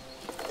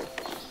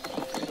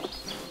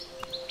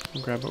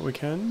 We'll grab what we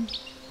can.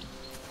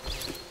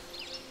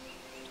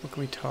 What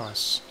can we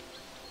toss?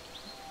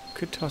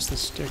 Could toss the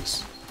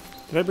sticks.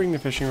 Did I bring the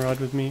fishing rod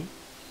with me?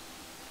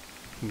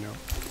 No.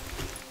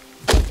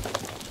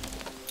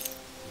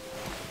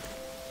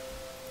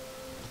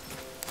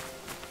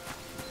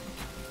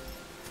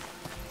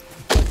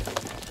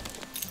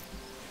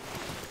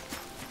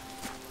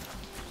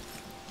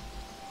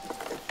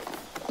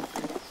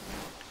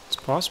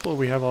 Possible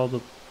we have all the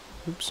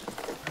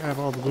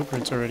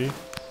blueprints already.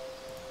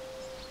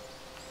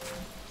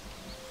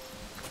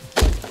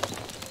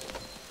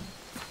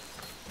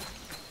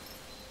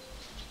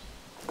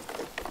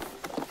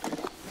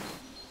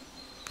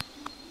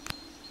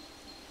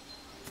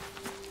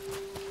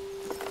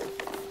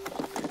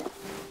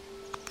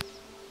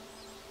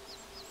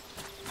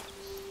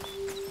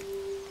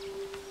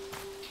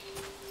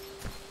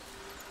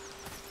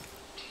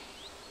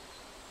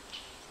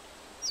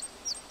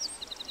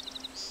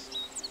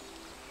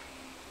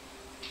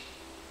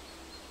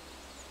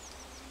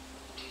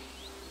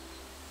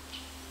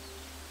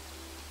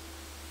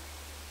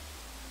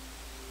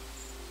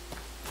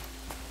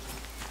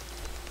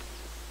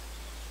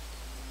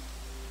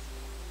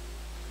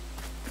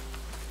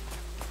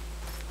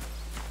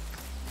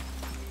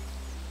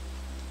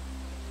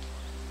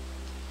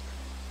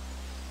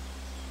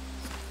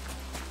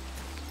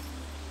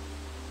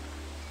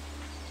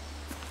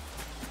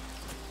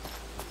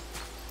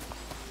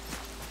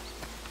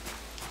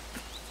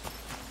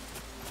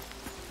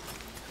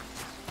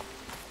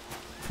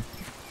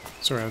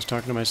 Sorry, I was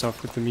talking to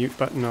myself with the mute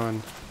button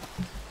on.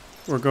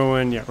 We're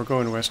going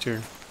west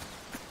here.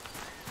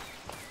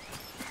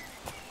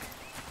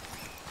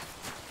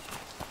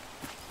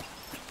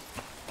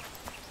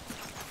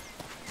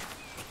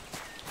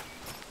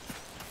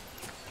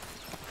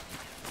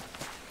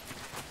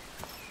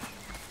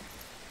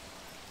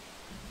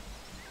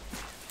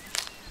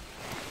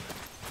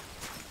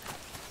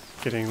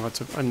 Getting lots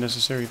of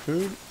unnecessary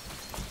food.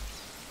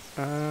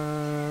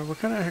 We're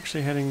kind of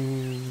actually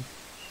heading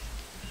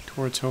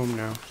towards home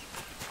now.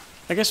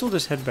 I guess we'll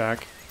just head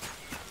back.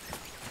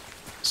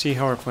 See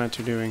how our plants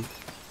are doing.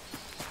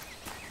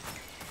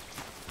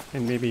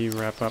 And maybe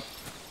wrap up.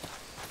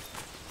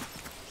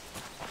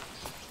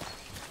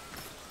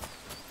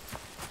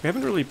 We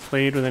haven't really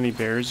played with any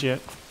bears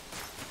yet.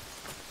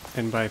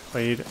 And by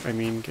played, I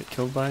mean get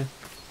killed by.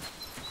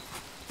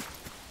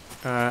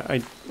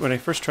 When I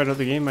first tried out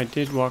the game, I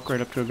did walk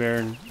right up to a bear,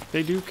 and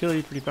they do kill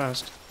you pretty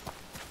fast.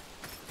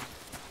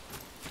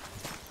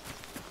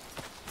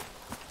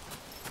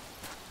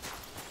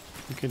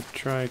 You could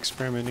try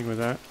experimenting with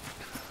that.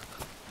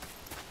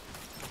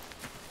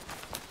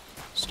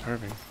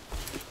 Starving.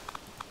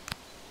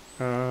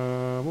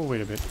 We'll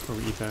wait a bit before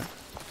we eat that.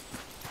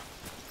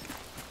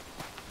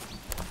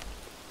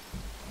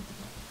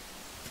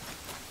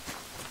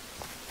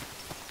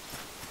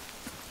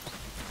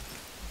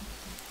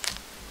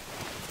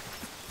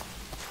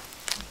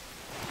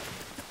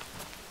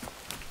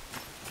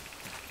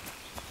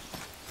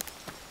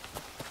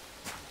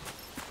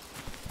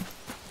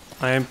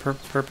 I am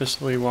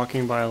purposely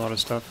walking by a lot of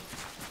stuff,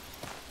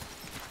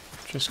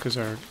 just because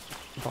our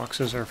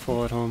boxes are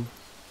full at home.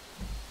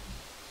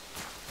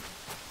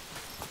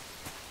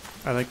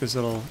 I like this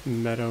little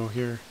meadow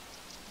here.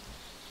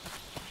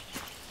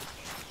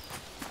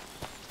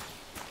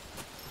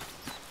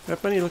 That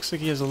bunny looks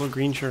like he has a little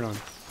green shirt on.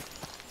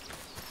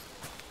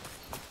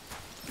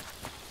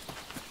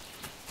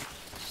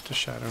 Just a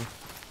shadow.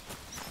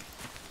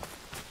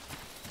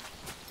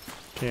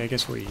 Okay, I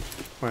guess we'll eat.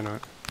 Why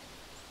not?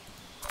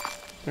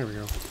 There we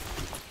go.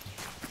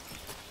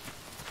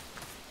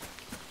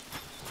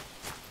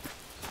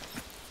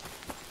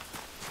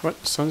 What?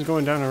 Sun's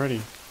going down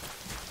already.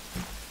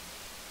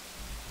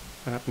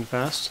 That happened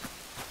fast.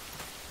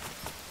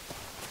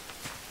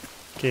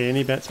 Okay,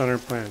 any bets on our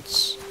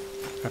plants?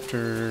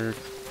 After...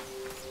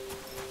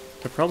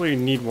 They probably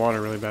need water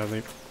really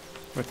badly.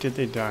 But did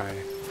they die?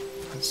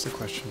 That's the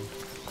question.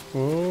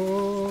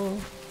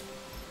 Oh!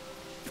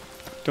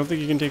 Don't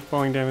think you can take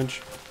falling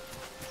damage.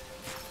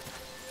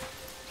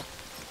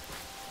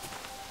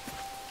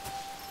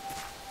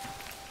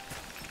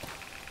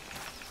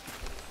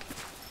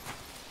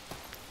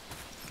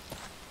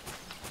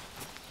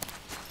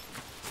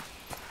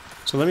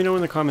 So let me know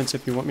in the comments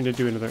if you want me to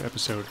do another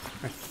episode.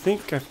 I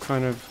think I've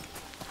kind of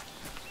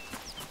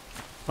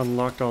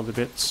unlocked all the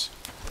bits.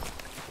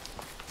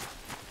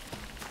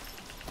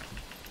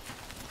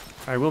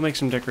 I will make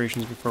some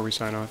decorations before we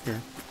sign off here.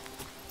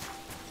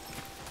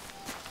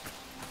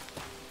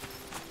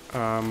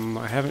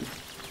 I haven't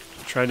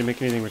tried to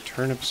make anything with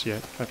turnips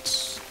yet.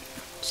 That's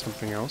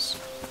something else.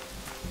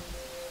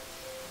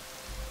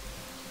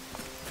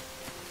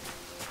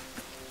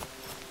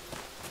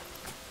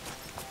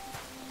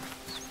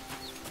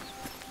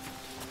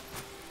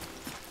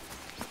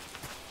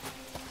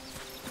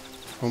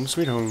 Home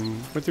sweet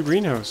home with the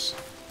greenhouse.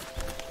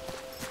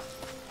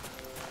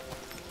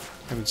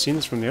 Haven't seen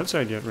this from the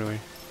outside yet, really.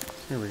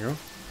 Here we go.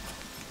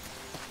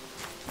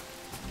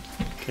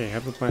 Okay,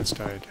 have the plants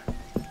died?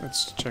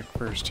 Let's check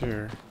first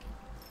here.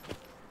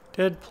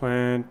 Dead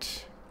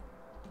plant.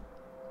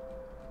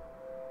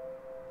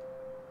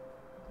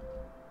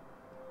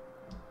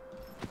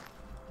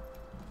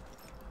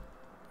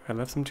 I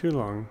left them too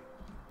long.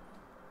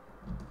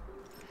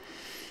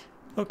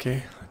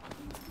 Okay,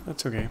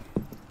 that's okay.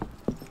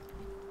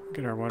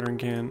 Get our watering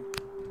can.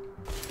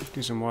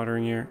 Do some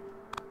watering here.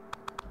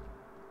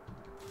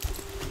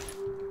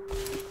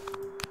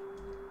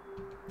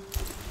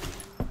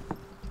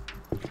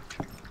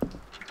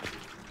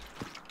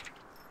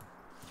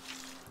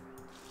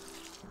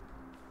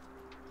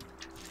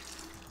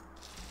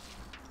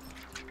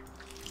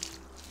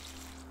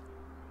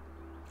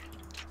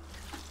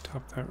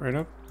 Top that right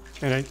up.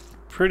 And I'm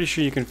pretty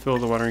sure you can fill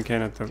the watering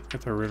can at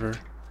the river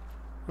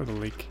or the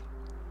lake.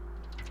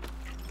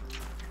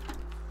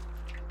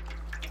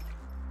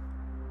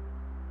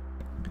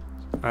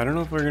 I don't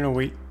know if we're gonna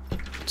wait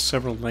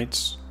several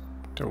nights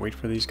to wait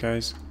for these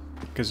guys,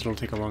 because it'll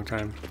take a long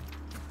time.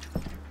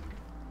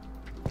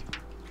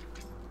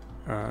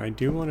 I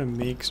do want to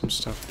make some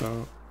stuff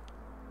though.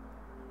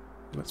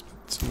 Let's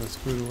put some of this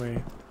food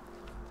away.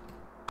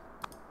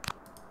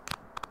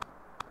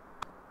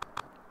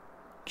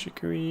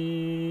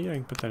 Chicory, I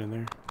can put that in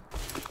there.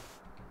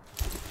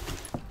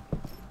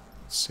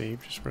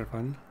 Save just for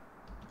fun.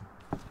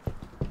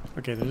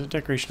 Okay, there's a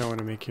decoration I want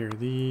to make here.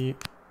 The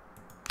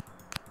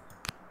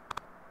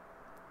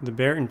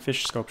bear and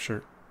fish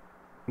sculpture.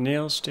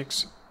 Nail,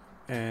 sticks,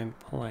 and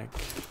plank.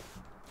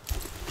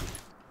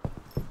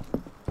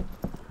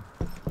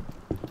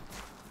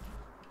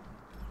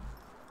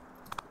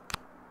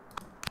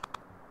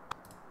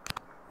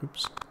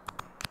 Oops.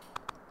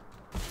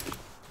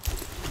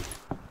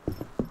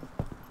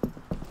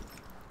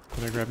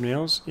 Did I grab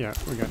nails? Yeah,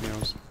 we got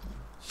nails.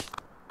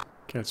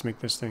 Okay, let's make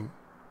this thing.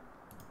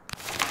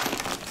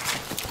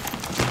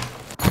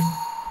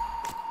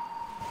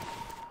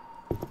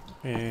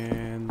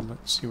 And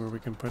let's see where we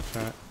can put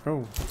that.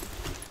 Oh.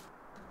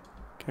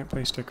 Can't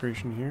place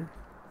decoration here.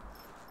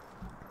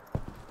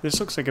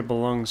 This looks like it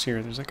belongs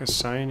here. There's like a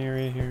sign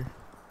area here.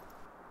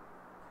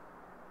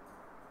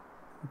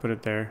 Put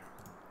it there.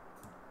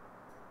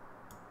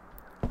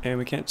 And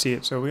we can't see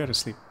it, so we gotta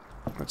sleep.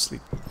 Let's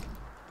sleep.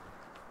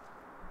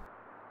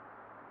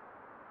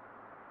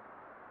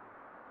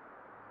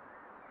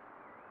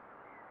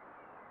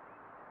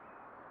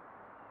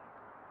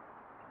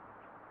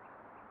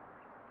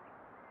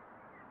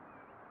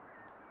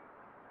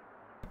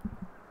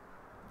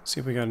 See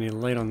if we got any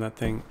light on that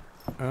thing.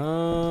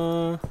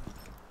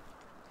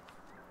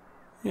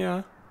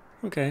 Yeah,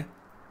 okay.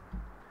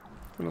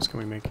 What else can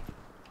we make?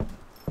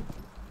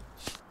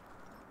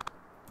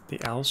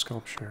 The owl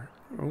sculpture.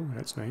 Oh,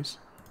 that's nice.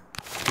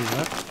 Do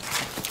that.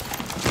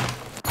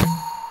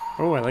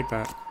 Oh, I like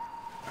that.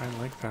 I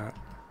like that.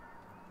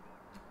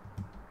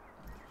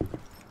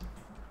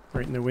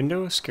 Right in the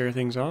window, scare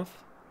things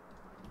off.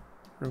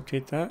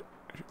 Rotate that.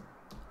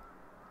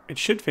 It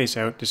should face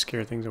out to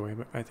scare things away,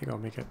 but I think I'll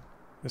make it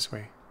this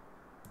way.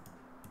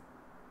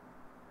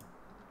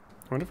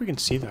 I wonder if we can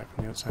see that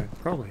from the outside.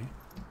 Probably.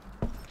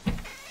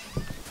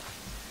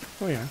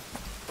 Oh yeah.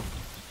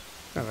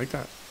 I like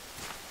that.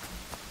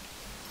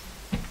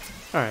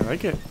 I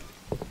like it.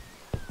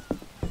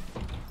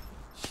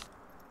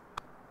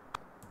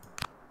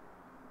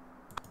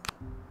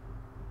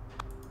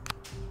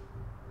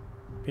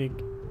 Big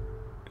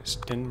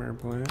stemmer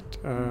plant.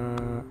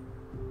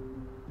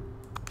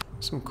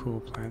 Some cool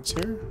plants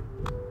here.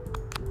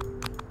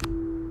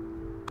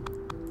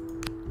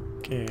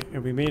 Okay,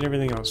 and we made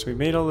everything else. We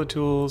made all the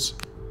tools.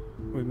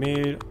 We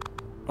made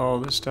all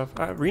this stuff.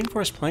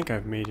 Reinforced plank I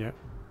haven't made yet.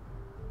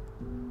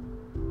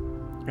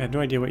 I had no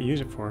idea what you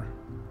use it for.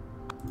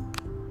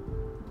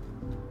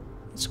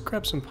 Let's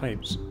grab some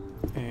pipes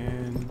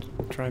and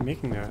try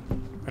making that.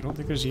 I don't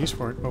think there's a use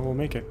for it, but we'll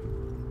make it.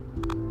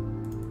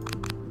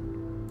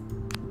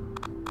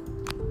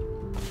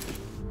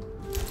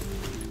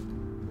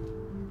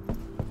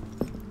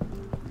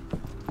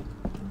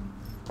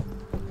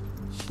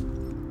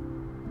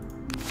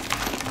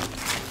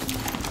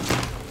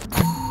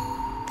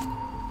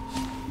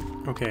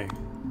 Okay.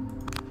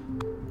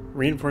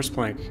 Reinforced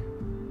plank.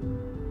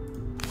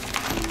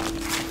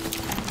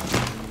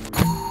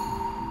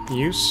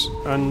 Use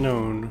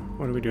unknown.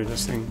 What do we do with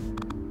this thing?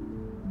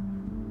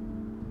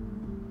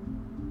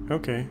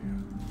 Okay.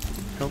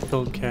 Help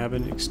build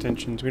cabin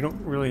extensions. We don't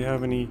really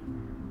have any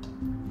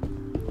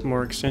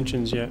more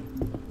extensions yet.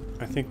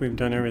 I think we've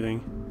done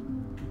everything.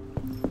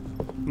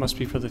 Must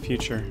be for the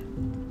future.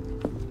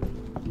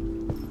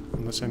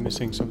 Unless I'm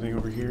missing something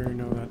over here.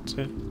 No, that's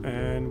it.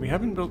 And we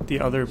haven't built the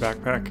other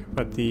backpack,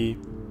 but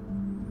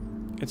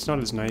it's not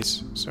as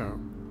nice, so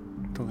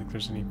I don't think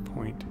there's any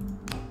point.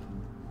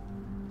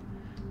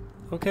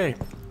 Okay.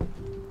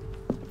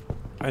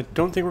 I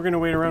don't think we're going to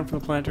wait around for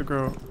the plant to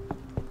grow,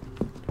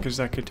 because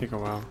that could take a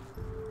while.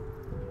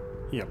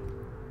 Yep.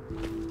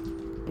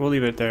 We'll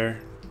leave it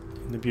there.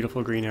 in the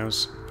beautiful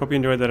greenhouse. Hope you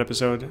enjoyed that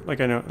episode. Like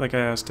I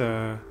asked,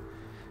 if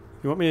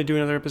you want me to do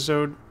another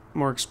episode,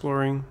 more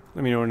exploring,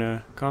 let me know in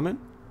a comment.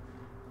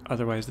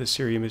 Otherwise, this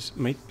series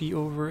might be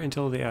over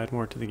until they add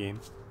more to the game.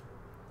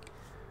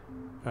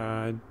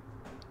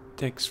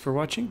 Thanks for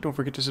watching. Don't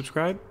forget to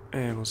subscribe,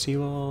 and we'll see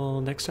you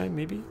all next time,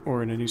 maybe,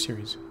 or in a new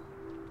series.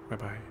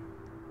 Bye-bye.